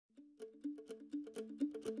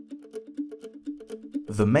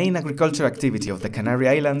The main agriculture activity of the Canary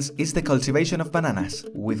Islands is the cultivation of bananas,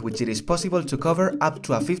 with which it is possible to cover up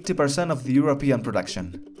to 50% of the European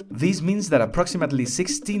production. This means that approximately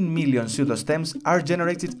 16 million pseudostems are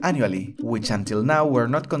generated annually, which until now were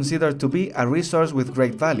not considered to be a resource with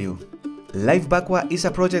great value. LIFE BAQUA is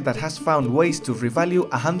a project that has found ways to revalue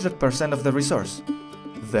 100% of the resource.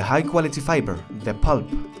 The high-quality fibre, the pulp,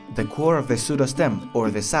 the core of the pseudostem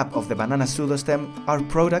or the sap of the banana pseudostem are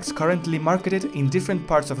products currently marketed in different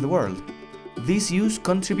parts of the world. This use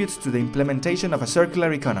contributes to the implementation of a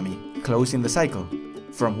circular economy, closing the cycle,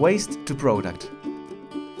 from waste to product.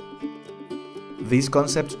 This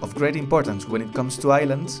concept of great importance when it comes to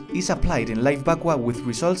islands is applied in LIFE BAQUA with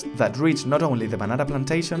results that reach not only the banana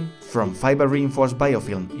plantation, from fiber-reinforced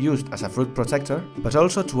biofilm used as a fruit protector, but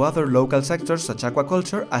also to other local sectors such as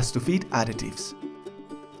aquaculture as to feed additives.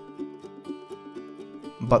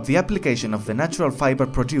 But the application of the natural fiber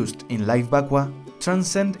produced in LIFE BAQUA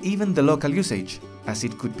transcends even the local usage, as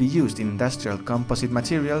it could be used in industrial composite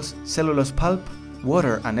materials, cellulose pulp,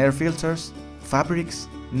 water and air filters, fabrics,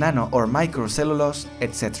 nano or microcellulose,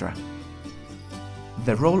 etc.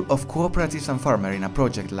 The role of cooperatives and farmers in a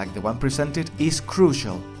project like the one presented is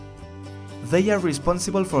crucial. They are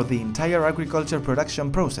responsible for the entire agriculture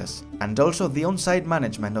production process and also the on-site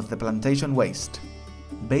management of the plantation waste.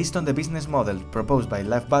 Based on the business model proposed by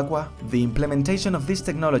LIFE BAQUA, the implementation of this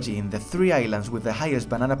technology in the 3 islands with the highest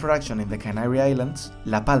banana production in the Canary Islands,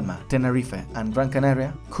 La Palma, Tenerife and Gran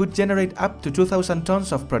Canaria, could generate up to 2,000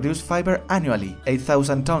 tons of produced fiber annually,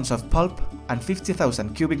 8,000 tons of pulp and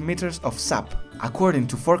 50,000 cubic meters of sap, according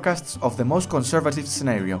to forecasts of the most conservative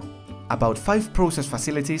scenario. About 5 process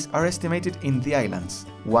facilities are estimated in the islands,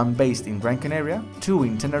 1 based in Gran Canaria, 2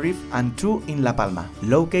 in Tenerife and 2 in La Palma,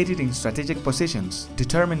 located in strategic positions,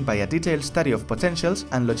 determined by a detailed study of potentials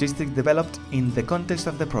and logistics developed in the context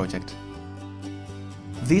of the project.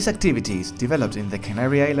 These activities, developed in the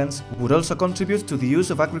Canary Islands, would also contribute to the use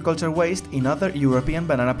of agriculture waste in other European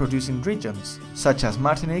banana-producing regions, such as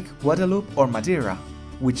Martinique, Guadeloupe or Madeira,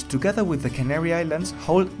 which together with the Canary Islands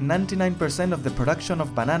hold 99% of the production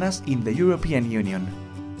of bananas in the European Union.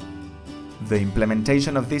 The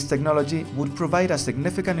implementation of this technology would provide a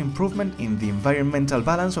significant improvement in the environmental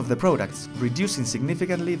balance of the products, reducing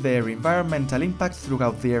significantly their environmental impact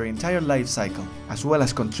throughout their entire life cycle, as well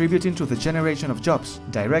as contributing to the generation of jobs,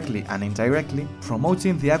 directly and indirectly,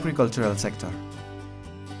 promoting the agricultural sector.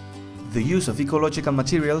 The use of ecological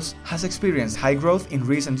materials has experienced high growth in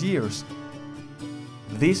recent years.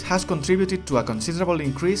 This has contributed to a considerable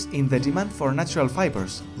increase in the demand for natural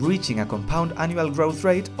fibers, reaching a compound annual growth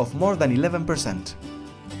rate of more than 11%.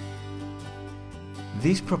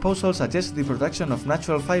 This proposal suggests the production of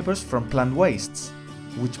natural fibers from plant wastes,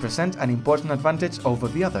 which present an important advantage over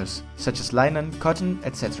the others, such as linen, cotton,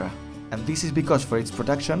 etc. And this is because for its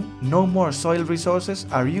production, no more soil resources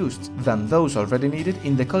are used than those already needed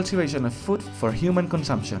in the cultivation of food for human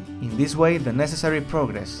consumption. In this way, the necessary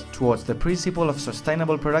progress towards the principle of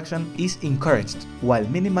sustainable production is encouraged, while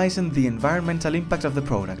minimizing the environmental impact of the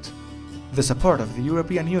product. The support of the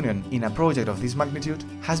European Union in a project of this magnitude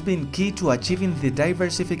has been key to achieving the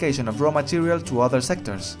diversification of raw material to other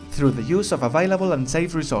sectors, through the use of available and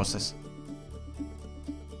safe resources.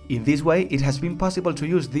 In this way, it has been possible to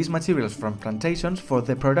use these materials from plantations for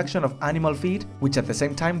the production of animal feed, which at the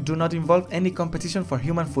same time do not involve any competition for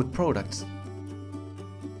human food products.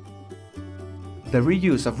 The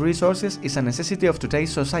reuse of resources is a necessity of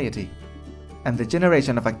today's society, and the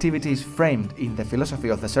generation of activities framed in the philosophy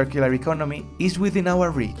of the circular economy is within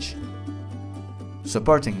our reach.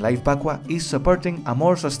 Supporting LIFE BAQUA is supporting a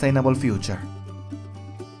more sustainable future.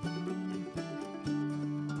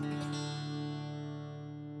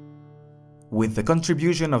 With the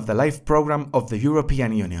contribution of the LIFE program of the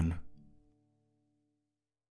European Union.